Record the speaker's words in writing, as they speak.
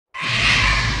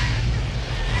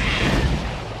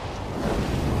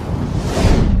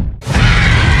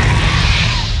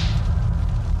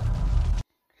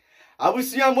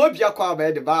Abusia mo bia kwa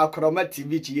ba de ba kroma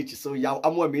TV chi so ya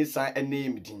amo amesa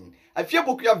name din. Afia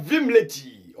bokuya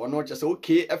vimleti ono che se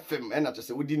okay FM na che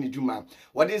se wodi ni djuma.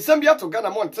 Wodi nsam bia to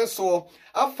Ghana monten so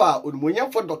afa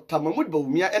onumonyamfo Dr. Mahmoud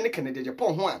Bawumia ene Canada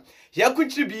Japan ho a. Ya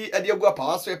kunchiri bi ade agua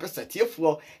pa so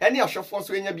epesatiefo ene ahwefo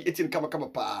so enya bi etin kama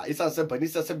pa. Isan se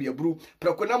banisa se bia bru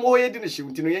prekona mo ye di ne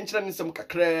hwuntino ye nkyira nsam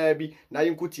kakra bi na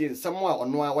ye nkotie nsam a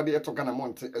ono a wodi to Ghana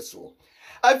monten so.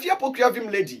 Afia bokuya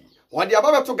vimleti wadi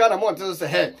ababa to Ghana monten se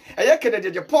he eye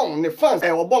Canada Japan ne fans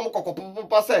obom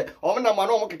kokopopa se omna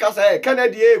mano mo keka se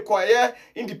Canada ko eye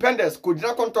independence ko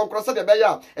dina konton krosa de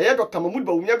beya eye Dr. Mahmoud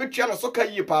Bawumia betua na so ka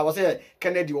yi pa wa se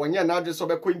Canada onye na ade so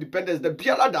be ko independence de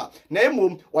bialada na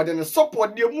emom wade ne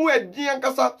support de mu adin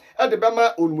kasa e de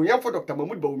bema onmunyafo Dr.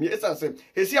 Mahmoud Bawumia esanse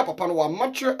hesia papa no wa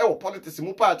mature e wo politics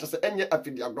mu pa cha se enye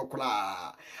afidi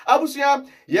agrokola abusuya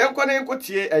ye nkwa ne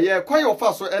nkotie eye kwan yo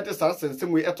fa so e de sansense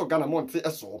mu e to Ghana monten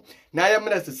eso na ya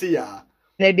mena sisi ya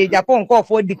na de Japan call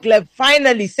for declare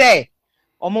finally say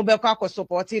omo be kwa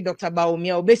support Dr.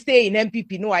 Bawumia obe stay in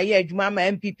MPP no aye adwuma ma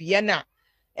MPP ya na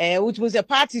which was a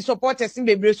party supporters in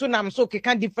bebre so nam so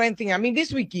can different thing. I mean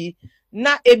this week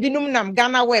na ebinum nam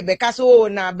Ghana we be ka so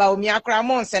na Bawumia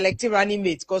kramon selective running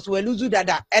mate cause we lose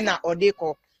dada na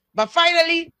odeko but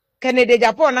finally Canada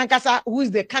Japan nankasa who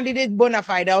is the candidate bona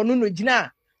fide onu no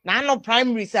gina na no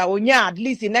primaries a onya at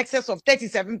least in excess of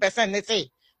 37% they say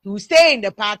he will stay in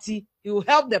the party. He will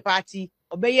help the party.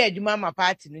 Obey Jumama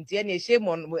party. And shame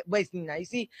on West. You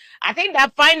see, I think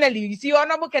that finally, you see,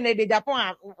 Honorable Canada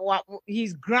Japan,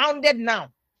 he's grounded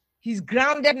now. He's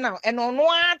grounded now. And on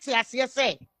what I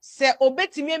say,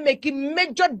 Obetime making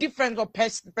major difference of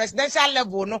presidential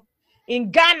level, no,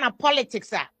 in Ghana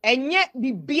politics, and yet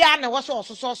the Biana was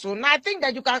also so. And I think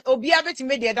that you can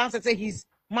Obetime the dance and say he's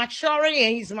maturing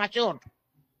and he's matured.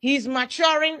 He's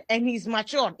maturing and he's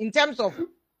matured in terms of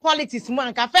politics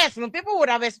man ka first no people would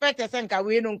have expected senka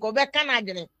we no go be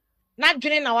Canadian not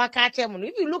joining our culture.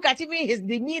 If you look at even his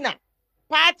demeanor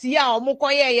party ya omo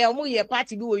ye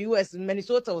party bi US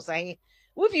Minnesota or saying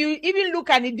if you even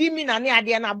look at the demeanor ne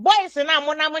ade na boys na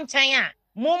monam nchan a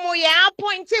momo ya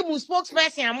appoint mu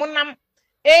spokesperson monam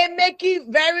make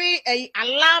very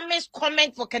alarmist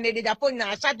comment for Canada Japan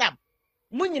na shut up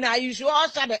munyina you should all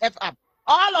shut the F up.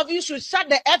 All of you should shut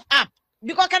the F up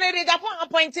because Canada Japan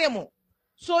appoint him.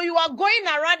 So you are going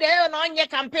around there on your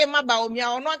campaign,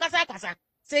 Bawumia, or no kasa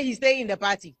say he stay in the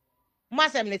party.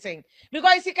 Masem saying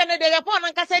because he Canada Japan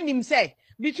and kasa him say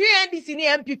between NDC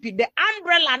and MPP, the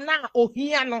umbrella now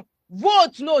ohiano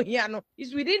vote no hiano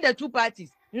is within the two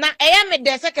parties. Now I am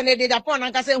the second Canada Japan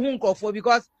and kasa hunko for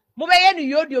because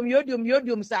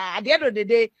yodium sir. At the end of the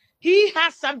day, he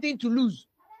has something to lose.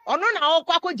 Ono na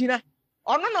okwako jina.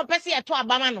 Ono no pesi eto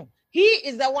abamano. He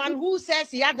is the one who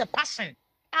says he has the passion.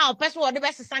 Our person or the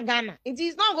best is Ghana. It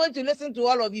is not going to listen to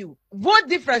all of you. Vote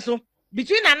difference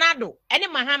between Anado and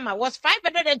Mahama was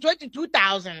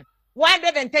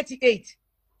 522,138.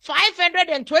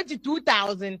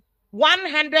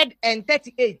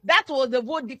 522,138. That was the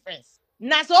vote difference.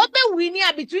 Now, so open winning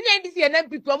between NDC and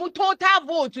MPP, total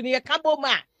vote to the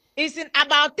Kaboma is in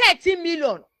about 30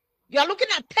 million. You are looking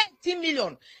at 30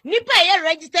 million. Nipa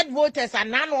registered voters are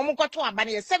now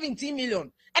 17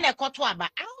 million. And a Kotwaba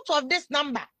out of this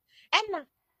number. And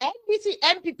NDC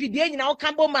MPP in our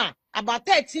Kamboma about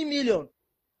 13 million.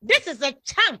 This is a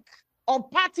chunk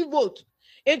of party vote.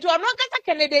 Into a non-Kasa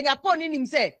Canadian upon him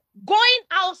say, going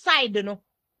outside, you know,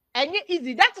 and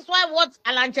easy. That is why what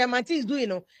Alan Chairmanti is doing, you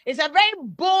know, it's a very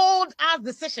bold ass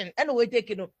decision. Anyway,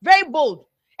 taking, you know, very bold.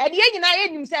 And yet, you know,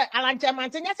 him say, Alan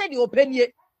Chairmanti, you said you open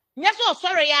it. Yes, oh,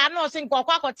 sorry, I know, saying,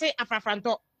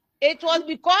 it was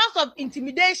because of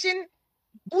intimidation,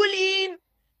 bullying,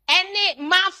 any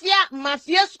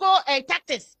mafiasco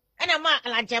tactics. And I'm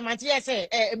like Jamantia say,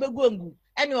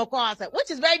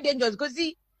 which is very dangerous because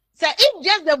see, so if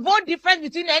just the vote difference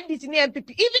between NDC and MPP,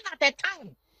 even at the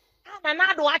time,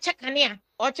 another watch a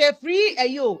or free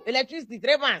electricity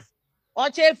 3 months,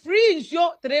 or free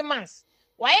insure 3 months,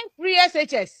 why free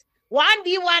SHS,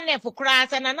 1D1F for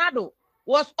crass and another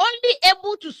was only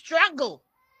able to struggle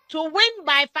to win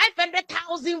by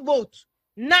 500,000 votes.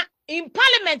 Now, in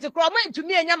parliament, to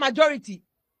me, a majority.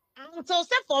 Until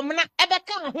se formula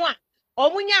ebeka ho a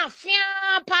omunya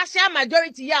afia partial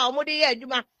majority ya omode ya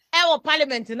adwuma e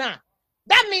parliament na.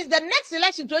 That means the next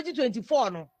election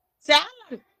 2024 no. Say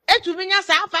etuminya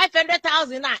sa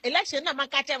 500,000 na election na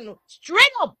maka chem no.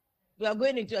 Straight up we are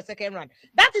going into a second round.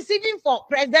 That is even for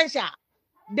presidential.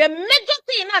 The major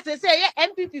thing na say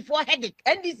MPP for headache,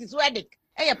 NDC is headache,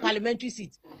 a parliamentary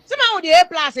seat. Somehow the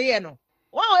A+ here no.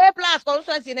 Wow, A+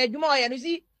 constituency in adwuma you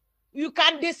see, you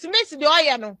can dismiss the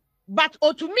oil no, but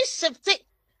to me shift it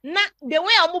na the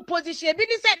way omu position bi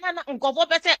ni say na nkofo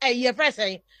pese ye fresh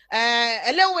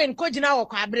Lewin kojina wo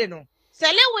kwabre no se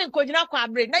Lewin kojina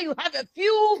kwabre na you have a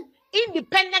few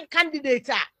independent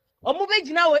candidates omu be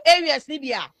jina wo areas ni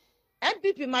bia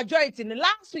MPP majority in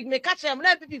last week me catch them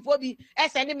na MPP for be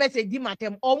send message di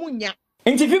matem omu nya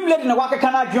Inti Finland na waka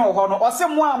kana dwen ho no ose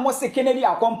mo a mo se Kennedy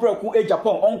akompraku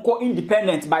Agyapong onko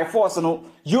independent by force no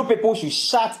you people should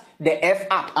shut the F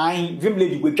up ain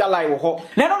Finland we twalai wo ho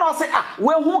na no say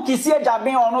we hu kisi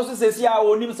Agyaben ono so sesi a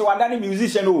onim se wadane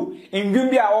musician o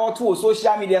ndwum bi a o to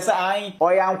social media say ain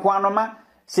oyanko anoma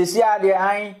sesi a de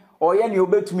ain oye ne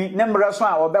obetumi ne mra so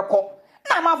a obekọ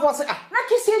na ma for say na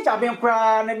kisi Agyaben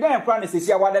kra ne den kra ne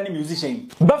sesi a wadane musician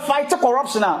but fight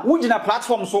corruption a wugina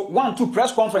platform so 1-2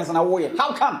 press conference na wo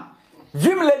how come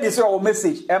Vim ladies your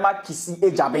message Emma kisi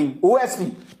Agyaben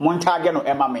OSP montage no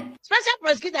Emma me special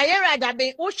prosecutor here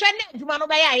Agyaben wo hwe ne adwuma no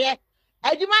baya ye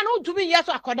adwuma no tumi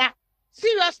yeso akoda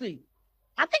seriously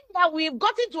I think that we've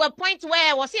gotten to a point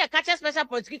where was here catch a special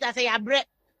prosecutor say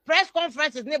press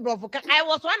conferences ne bro I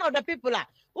was one of the people who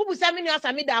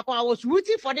I was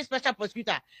rooting for this special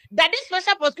prosecutor that this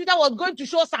special prosecutor was going to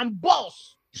show some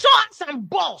balls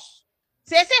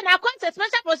say na a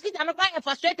special prosecutor no quite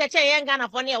frustrated che Ghana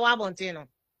for near Wabontino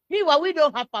meanwhile we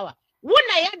don't have power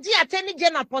wona ya di attorney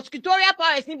general prosecutorial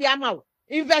powers ni bi amao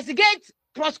investigate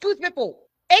prosecute people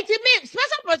 80 million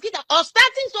special prosecutor or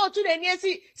starting so to the near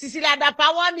Sicilia da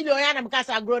power million and because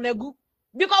agronegu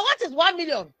because what is 1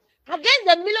 million against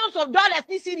the millions of dollars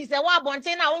this city say wa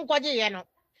bonten na won kwaje ye no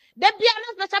the piano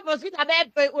special prosecutor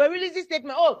we release this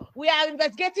statement we are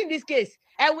investigating this case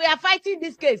and we are fighting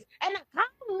this case and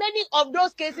how many of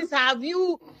those cases have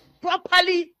you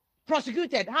properly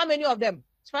prosecuted how many of them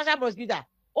special prosecutor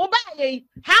obaye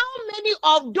how many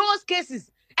of those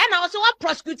cases and also what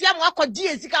prosecutor mo akodi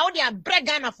esika wo dey break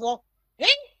Ghana for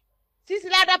since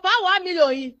la power 1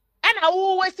 million and I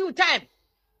will waste your time.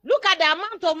 Look at the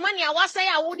amount of money I was saying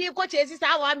I would coach is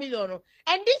 1 million.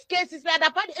 And this case is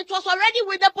that it was already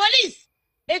with the police.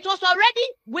 It was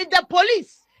already with the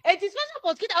police. It is special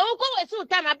prosecutor. I will go with two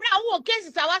time. I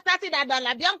cases I was starting at the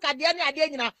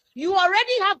Labian. You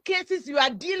already have cases you are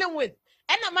dealing with.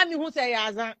 And the man who say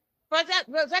special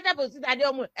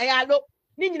prosecutor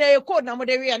Nina code na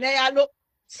moderi and ayalo.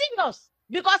 Serious.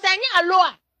 Because I know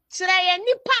lower. Sreye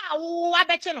nipa wo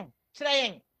abeche no.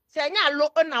 Sreye. Say lo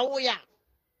na wo ya.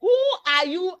 Who are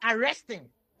you arresting?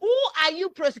 Who are you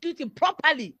prosecuting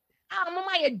properly?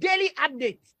 Mama, a daily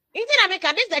update. In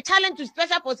America, this is the challenge to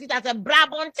special prosecutors as a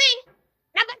Brabant thing.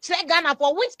 Never check Ghana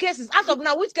for which cases, as of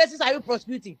now, which cases are you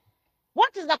prosecuting?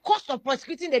 What is the cost of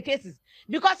prosecuting the cases?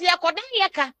 Because you are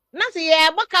yeka, nasi ye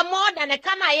boka more than a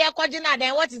kana ye kojina,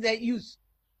 then what is the use?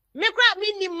 Me cry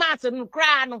minim mass and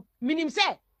cry no minim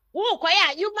say, oh,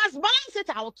 kwaya, you must balance it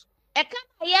out. A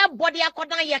kana ye body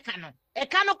akodan ye kano. A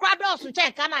cano crowd to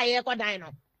check can I echo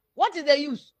dino. What is the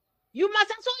use? You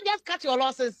must also just cut your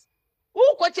losses.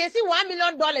 Who could chase $1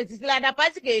 million is like a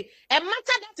pasike? A matter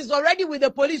that is already with the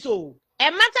police. Oh,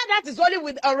 a matter that is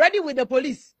already with the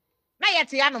police. Na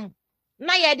yet yanum.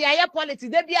 Na yet the higher politics.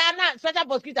 They be a special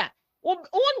prosecutor.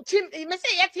 Chim, you may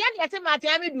say yet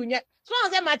Matiami do yet. So I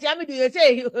say Matiami do you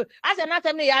say as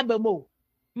anatomy abemo.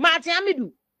 Matiami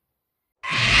do.